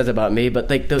what this says about me, but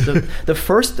like the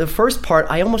first part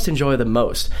I almost enjoy the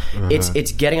most.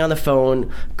 It's getting on the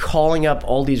phone, calling up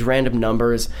all these random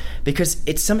numbers, because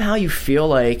it's somehow you feel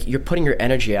like you're putting your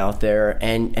energy out there,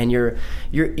 and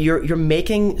you're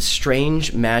making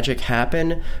strange magic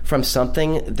happen from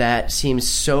something that seems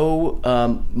so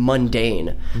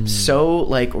mundane, so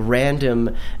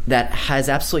random, that has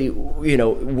absolutely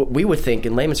what we would think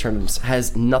in layman's terms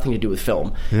has nothing to do with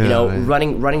film.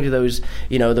 Running to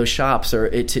those shops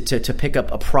or to pick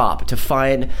up a prop, to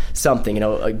find something,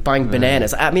 buying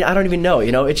bananas. I don't even know.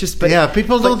 It's just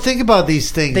people don't think about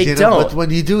these things. They don't. But when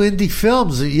you do indie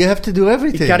films, you have to do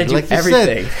everything. You got to do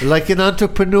everything, like an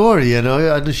entrepreneur.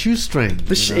 On the shoestring.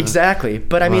 Exactly.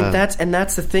 But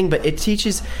that's the thing. But it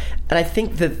teaches, and I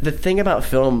think the thing about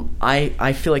film,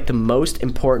 I feel like the most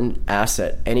important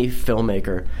asset any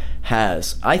filmmaker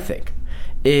has, I think,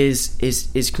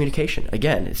 is communication.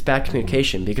 Again, it's bad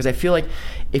communication, because I feel like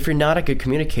if you're not a good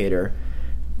communicator,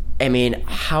 I mean,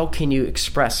 how can you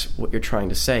express what you're trying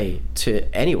to say to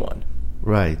anyone?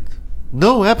 Right.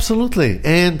 No, absolutely.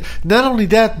 And not only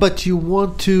that, but you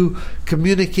want to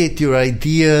communicate your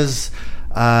ideas,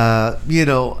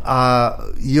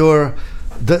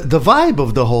 the vibe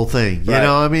of the whole thing. You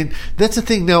know, I mean, that's the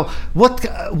thing. Now, what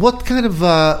kind of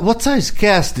what size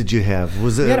cast did you have?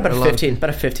 Was it? We had about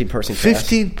a 15 person cast.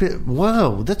 15.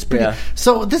 Wow, that's pretty. Yeah.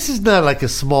 So this is not like a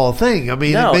small thing. I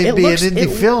mean, it may be an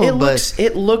indie film, but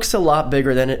it looks a lot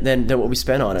bigger than what we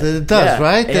spent on it. It does,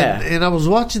 right? Yeah. And I was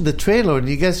watching the trailer, and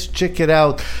you guys should check it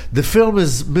out. The film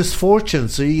is Misfortune,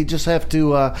 so you just have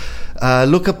to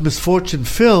look up Misfortune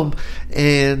film,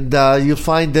 and you'll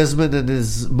find Desmond and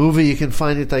his movie. You can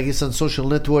find it, I guess, on social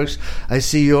networks. I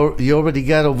see you already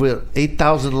got over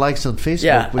 8,000 likes on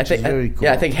Facebook, which is very cool.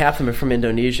 Yeah, I think half of them are from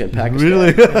Indonesia and Pakistan.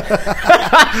 Really?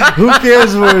 Who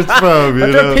cares where it's from?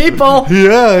 But they're people.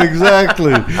 Yeah,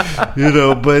 exactly.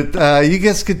 But you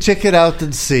guys can check it out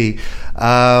and see.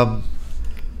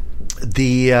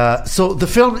 So the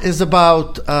film is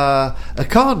about a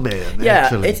con man. Yeah,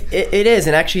 actually. it is,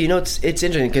 and actually, it's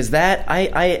interesting because that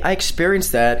I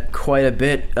experienced that quite a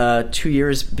bit 2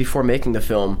 years before making the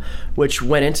film, which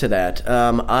went into that.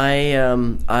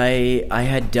 I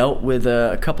had dealt with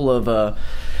a couple of.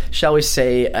 Shall we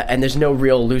say, and there's no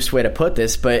real loose way to put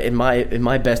this, but in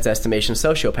my best estimation,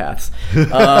 sociopaths.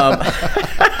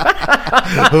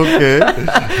 Okay.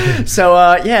 So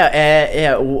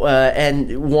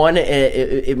and one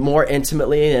more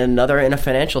intimately, and another in a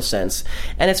financial sense.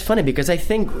 And it's funny because I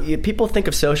think people think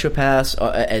of sociopaths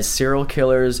as serial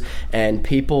killers and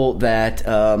people that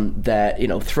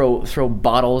throw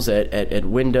bottles at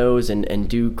windows and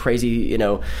do crazy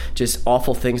just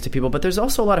awful things to people. But there's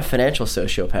also a lot of financial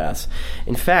sociopaths.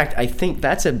 In fact, I think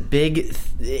that's a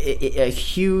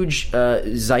huge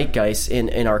zeitgeist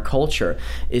in our culture,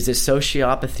 is this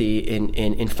sociopathy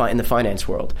in the finance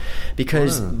world,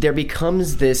 because there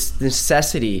becomes this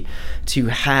necessity to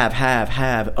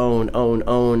have,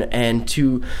 own, and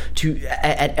to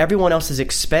at everyone else's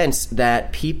expense,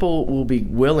 that people will be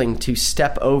willing to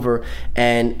step over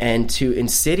and to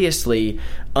insidiously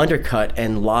undercut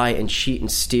and lie and cheat and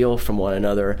steal from one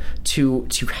another to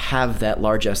have that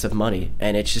largesse of money.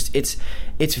 And it's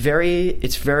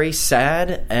very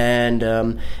sad,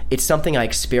 and it's something I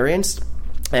experienced.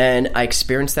 And I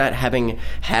experienced that having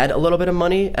had a little bit of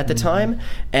money at the time,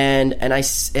 and I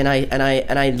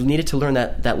needed to learn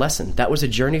that lesson. That was a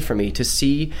journey for me, to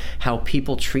see how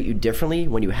people treat you differently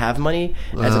when you have money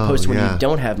as opposed to when you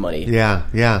don't have money. Yeah.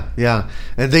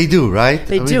 And they do, right?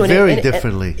 They do, very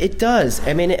differently. It does.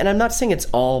 I mean, and I'm not saying it's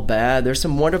all bad. There's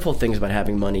some wonderful things about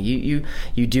having money. You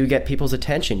do get people's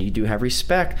attention. You do have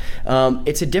respect.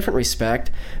 It's a different respect,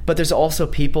 but there's also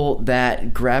people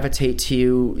that gravitate to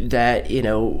you that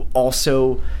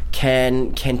also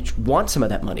can want some of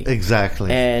that money.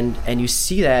 Exactly. And you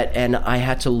see that, and I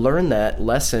had to learn that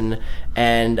lesson,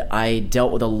 and I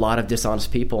dealt with a lot of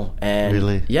dishonest people. And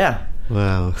really? Yeah.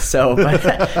 Wow. So,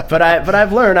 but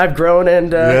I've learned, I've grown, and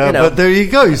but there you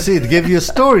go. You see, it gave you a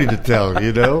story to tell.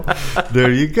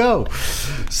 There you go.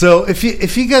 So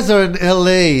if you guys are in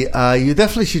LA, you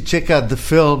definitely should check out the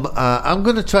film. I'm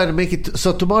going to try to make it.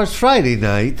 So tomorrow's Friday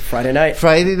night. Friday night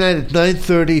at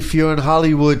 9:30. If you're in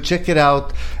Hollywood, check it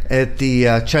out at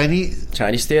the Chinese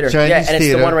Theater. It's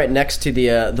the one right next to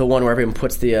the one where everyone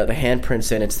puts the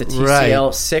handprints in. It's the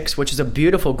TCL 6, which is a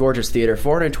beautiful, gorgeous theater,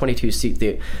 422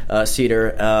 seater.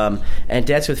 And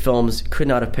Dance with Films could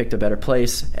not have picked a better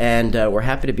place, and we're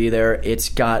happy to be there. It's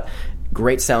got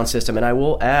great sound system, and I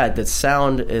will add that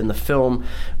sound in the film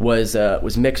was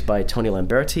mixed by Tony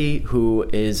Lamberti, who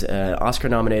is an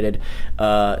Oscar-nominated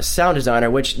sound designer.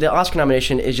 Which the Oscar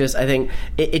nomination is just, I think,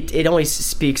 it only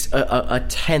speaks a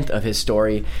tenth of his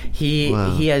story. He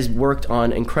has worked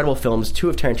on incredible films, 2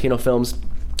 of Tarantino films,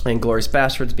 and Glorious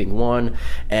Bastards being one,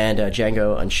 and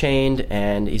Django Unchained,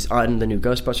 and he's on the new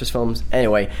Ghostbusters films.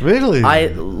 Anyway, really, I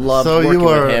loved working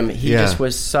with him. He just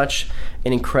was such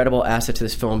an incredible asset to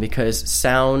this film, because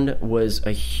sound was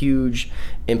a huge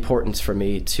importance for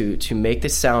me to make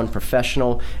this sound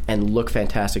professional and look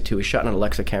fantastic too. We shot on an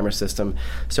Alexa camera system,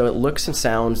 so it looks and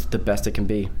sounds the best it can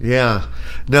be. Yeah.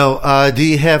 Now, do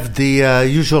you have the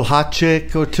usual hot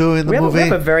chick or two in the movie? We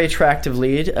have a very attractive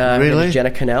lead, really?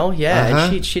 Jenna Cannell. Yeah,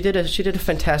 and she did a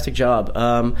fantastic job.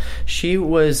 She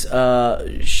was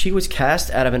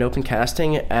cast out of an open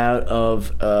casting out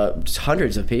of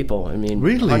hundreds of people. I mean,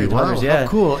 really? Hundreds, Yeah. Oh,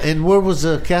 cool. And where was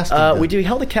the casting? We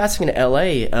held a casting in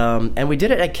L.A., and we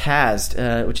did it at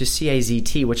CAZT, which is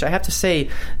CAZT, which I have to say,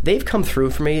 they've come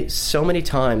through for me so many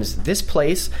times. This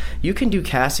place, you can do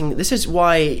casting. This is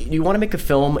why you want to make a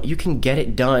film, you can get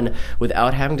it done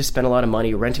without having to spend a lot of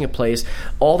money renting a place.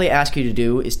 All they ask you to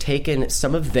do is take in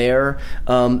some of their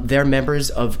members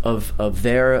of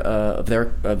their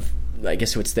I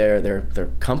guess it's their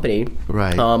company,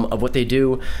 right? Of what they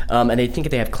do, and they think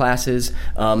that they have classes,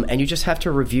 and you just have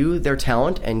to review their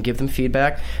talent and give them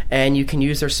feedback, and you can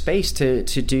use their space to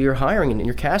do your hiring and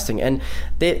your casting. And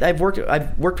I've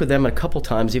worked with them a couple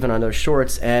times, even on their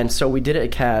shorts, and so we did it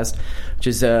at CAZT, which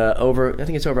is over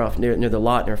off near the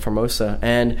lot near Formosa,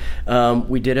 and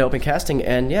we did open casting,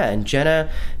 and Jenna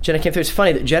came through. It's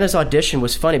funny that Jenna's audition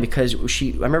was funny because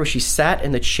I remember she sat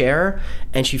in the chair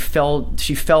and she fell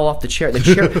off the chair.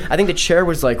 I think the chair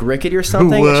was like rickety or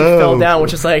something. And she fell down,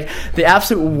 which is like the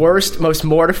absolute worst, most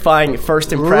mortifying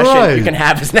first impression you can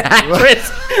have as an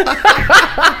actress.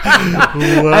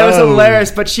 It was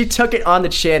hilarious, but she took it on the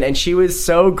chin, and she was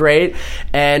so great,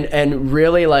 and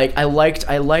really like I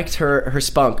liked her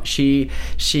spunk. She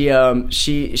won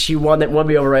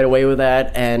me over right away with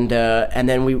that, and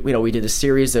then we did a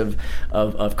series of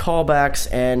callbacks,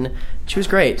 and she was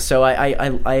great. So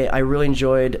I really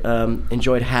enjoyed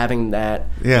having that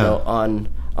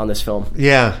on this film.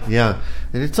 Yeah.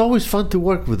 And it's always fun to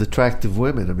work with attractive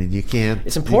women. I mean,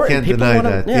 it's important. You can't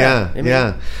deny that.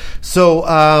 Yeah.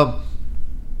 So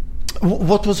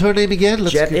what was her name again?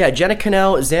 Jenna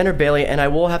Cannell, Xander Bailey, and I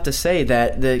will have to say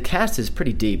that the cast is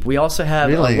pretty deep. We also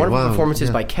have wonderful performances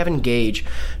by Kevin Gage,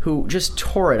 who just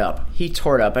tore it up. He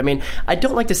tore it up. I mean, I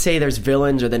don't like to say there's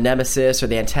villains or the nemesis or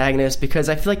the antagonist, because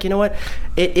I feel like, you know what,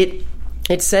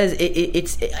 it says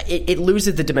it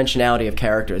loses the dimensionality of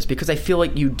characters, because I feel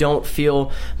like you don't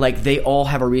feel like they all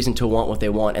have a reason to want what they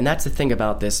want, and that's the thing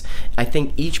about this. I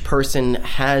think each person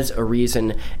has a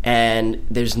reason, and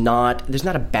there's not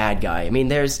a bad guy. I mean,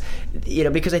 there's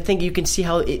because I think you can see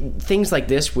how things like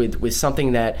this with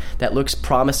something that looks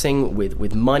promising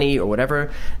with money or whatever,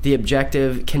 the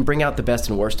objective can bring out the best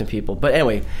and worst in people. But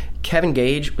anyway, Kevin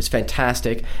Gage was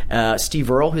fantastic. Steve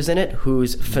Earle, who's in it,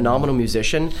 who's a phenomenal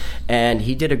musician, and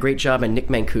he did a great job. And Nick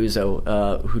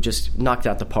Mancuso, who just knocked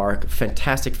out the park.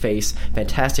 Fantastic face,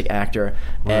 fantastic actor,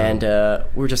 and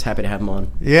we're just happy to have him on.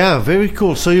 Yeah, very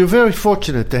cool. So you're very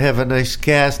fortunate to have a nice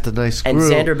cast, a nice crew. And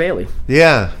Xander Bailey.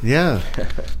 Yeah.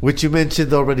 Which you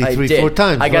mentioned already 3-4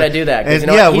 times. I got to do that. And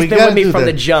he's been with me from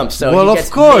the jump, so he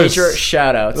gets major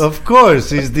shout-outs. Of course,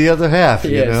 he's the other half,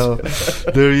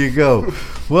 There you go.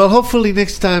 Well, hopefully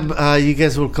next time you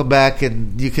guys will come back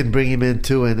and you can bring him in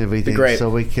too and everything. Be great. So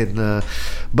we can.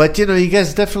 But you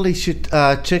guys definitely should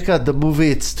check out the movie.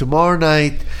 It's tomorrow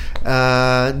night.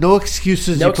 No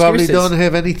excuses. You probably don't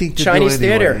have anything to Chinese do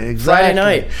anyway. theater. Exactly. Friday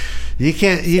night. You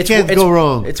can't go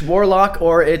wrong. It's Warlock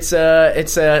or it's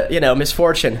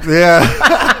Misfortune. Yeah.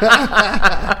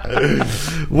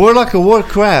 Warlock or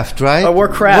Warcraft, right?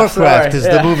 Warcraft is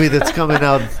the movie that's coming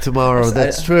out tomorrow.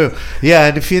 That's true. Yeah,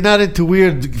 and if you're not into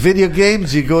weird video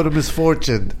games, you go to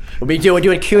Misfortune. We're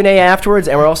doing Q&A afterwards,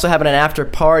 and we're also having an after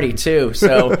party too.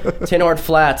 So Tinhorn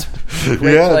Flats, great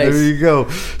place. There you go.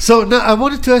 So now I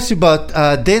wanted to ask you about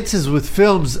Dances with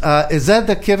Films. Is that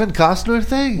the Kevin Costner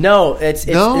thing? No, it's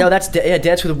that's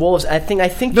Dance with Wolves. I think.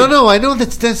 No, I know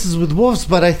that's Dances with Wolves,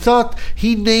 but I thought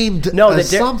he named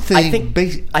something. I think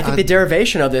the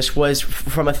derivation of this was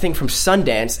from a thing from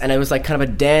Sundance, and it was like kind of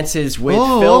a Dances with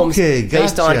Films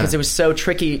based on, because it was so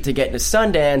tricky to get into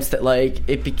Sundance that like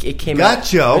it came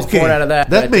out. Gotcha. Born out of that.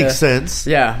 That makes sense.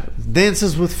 Yeah.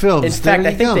 Dances with Films. In fact,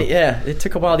 I think it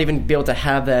took a while to even be able to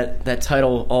have that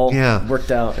title all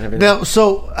worked out and everything. Now,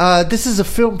 so this is a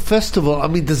film festival. I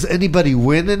mean, does anybody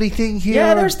win anything here?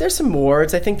 Yeah, there's some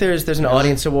awards. I think there's an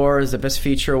audience award, there's a best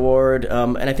feature award,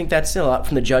 and I think that's a lot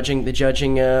from the judging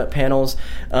panels.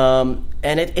 And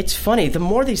it's funny. The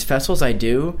more these festivals I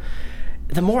do,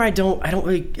 the more I don't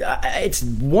really. It's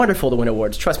wonderful to win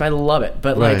awards. Trust me, I love it.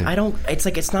 But like, I don't. It's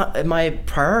like it's not my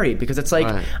priority, because it's like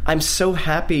I'm so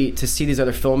happy to see these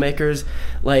other filmmakers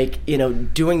like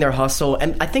doing their hustle.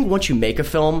 And I think once you make a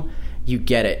film, you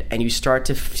get it, and you start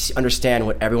to understand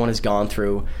what everyone has gone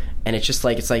through. And it's just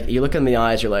like you look in the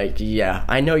eyes, you're like, yeah,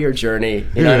 I know your journey.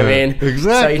 You know what I mean?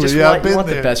 Exactly. So you want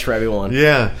the best for everyone.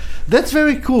 Yeah, that's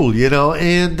very cool.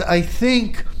 And I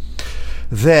think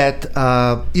that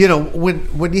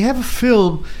when you have a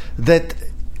film that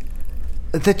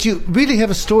that you really have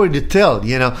a story to tell.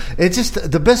 It's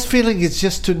just the best feeling is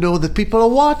just to know that people are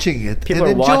watching it, people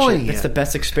and are enjoying watching. it. It's the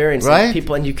best experience, right? Like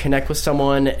people, and you connect with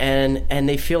someone, and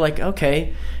they feel like,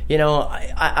 okay,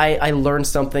 I learned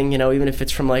something. Even if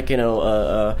it's from like an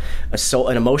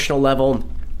emotional level.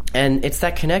 And it's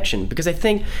that connection, because I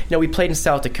think, we played in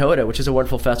South Dakota, which is a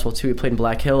wonderful festival too. We played in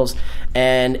Black Hills,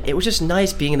 and it was just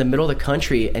nice being in the middle of the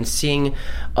country and seeing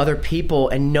other people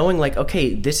and knowing like,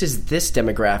 okay, this is this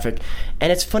demographic.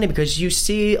 And it's funny because you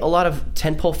see a lot of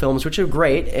tentpole films, which are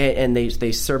great, and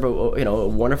they serve a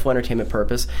wonderful entertainment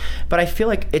purpose. But I feel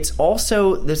like it's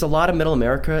also, there's a lot of Middle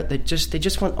America that they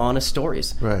just want honest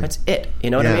stories. Right. That's it.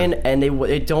 You know what I mean? And they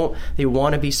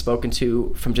want to be spoken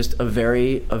to from just a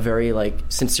very like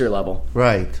sincere level.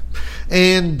 Right.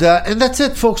 And that's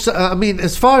it, folks.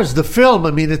 As far as the film,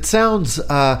 it sounds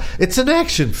it's an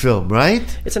action film,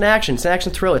 right? It's an action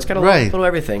thriller. It's got a little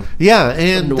everything. Yeah,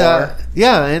 and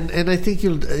and I think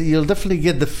you'll definitely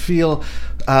get the feel.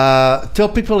 Tell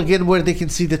people again where they can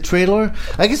see the trailer.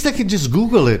 I guess they can just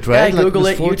Google it, right? Yeah, Google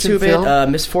it, YouTube film? it,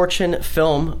 Misfortune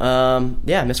Film.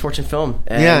 Misfortune Film.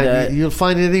 And, you'll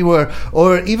find it anywhere.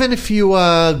 Or even if you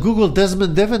Google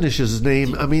Desmond Devenish's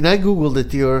name, I Googled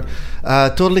it. You're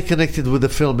totally connected with the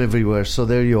film everywhere. So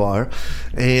there you are.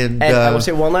 And I will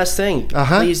say one last thing.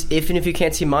 Please, even if you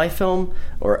can't see my film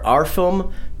or our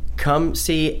film, come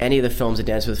see any of the films at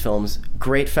Dance with Films.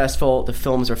 Great festival. The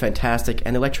films are fantastic,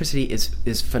 and the electricity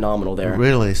is phenomenal there.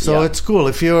 Really? So it's cool.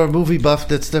 If you're a movie buff,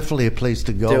 that's definitely a place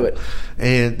to go. Do it.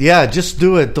 And just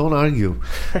do it. Don't argue.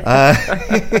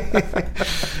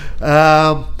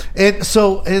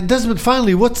 And Desmond,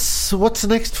 finally, what's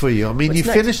next for you? You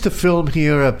finished the film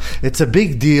here. It's a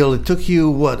big deal. It took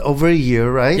you over a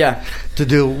year, right? Yeah. To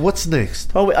do. What's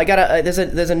next? Oh, I got there's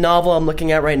a novel I'm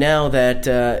looking at right now that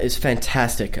is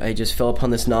fantastic. I just fell upon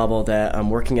this novel that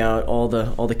I'm working out all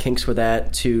the kinks with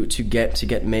that to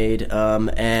get made.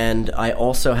 And I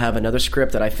also have another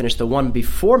script that I finished the one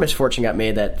before Misfortune got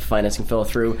made that financing fell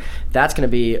through. That's going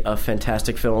to be a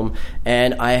fantastic film.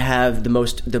 And I have the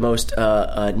most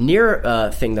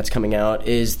near thing that's coming out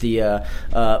is the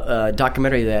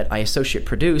documentary that I associate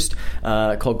produced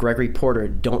called Gregory Porter,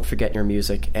 Don't Forget Your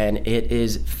Music, and it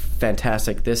is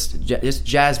fantastic. This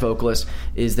jazz vocalist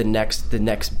is the next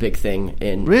big thing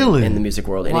in the music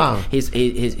world. And wow.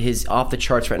 His off the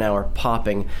charts right now are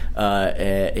popping.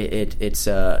 It's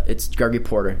Gregory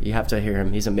Porter. You have to hear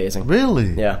him. He's amazing.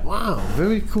 Really? Yeah. Wow.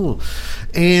 Very cool.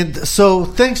 And so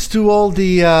thanks to all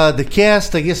the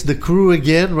cast, I guess the crew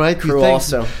again, right? Crew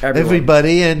also.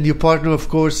 Everybody, and your partner, of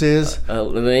course, is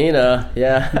Lena.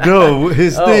 Yeah. No,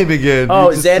 his name again. Oh,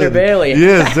 Xander Bailey.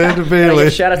 Yes, Xander Bailey.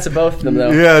 Shout out to both of them,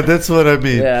 though. Yeah, that's what I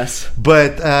mean. Yes.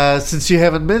 But since you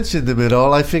haven't mentioned him at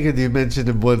all, I figured you mentioned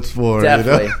him once more.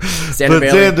 Definitely.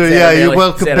 Xander, you're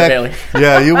welcome back. Bailey.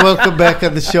 Yeah, you're welcome back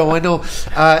on the show. I know,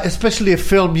 especially a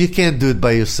film, you can't do it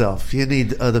by yourself. You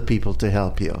need other people to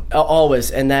help you.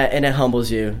 Always, and it humbles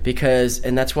you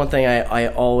and that's one thing I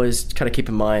always kind of keep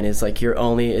in mind is like you're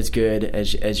only as good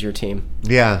as your team.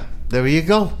 Yeah. There you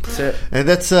go. That's it. And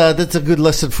that's a good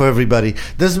lesson for everybody.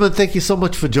 Desmond, thank you so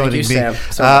much for joining me. Sam,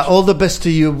 so much. All the best to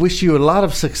you. Wish you a lot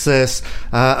of success.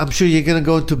 I'm sure you're going to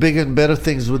go into bigger and better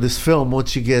things with this film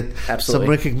once you get some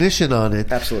recognition on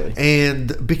it. Absolutely.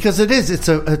 And because it's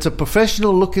a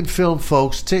professional looking film,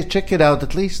 folks. Check it out,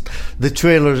 at least the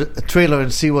trailer,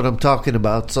 and see what I'm talking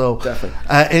about. So definitely.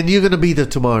 And you're going to be there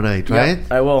tomorrow night, right?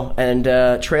 Yeah, I will. And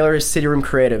trailer is City Room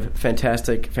Creative.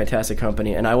 Fantastic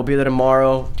company. And I will be there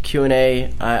tomorrow. Q&A.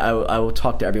 I will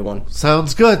talk to everyone.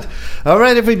 Sounds good. All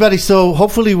right, everybody. So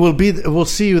hopefully we'll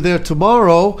see you there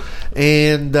tomorrow.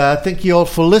 And thank you all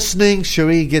for listening.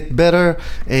 Cherie, get better,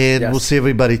 and we'll see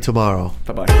everybody tomorrow.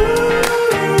 Bye-bye.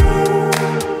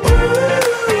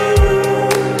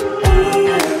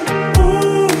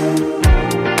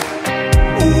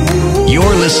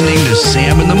 You're listening to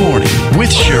Sam in the Morning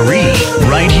with Cherie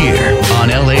right here on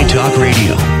LA Talk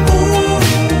Radio.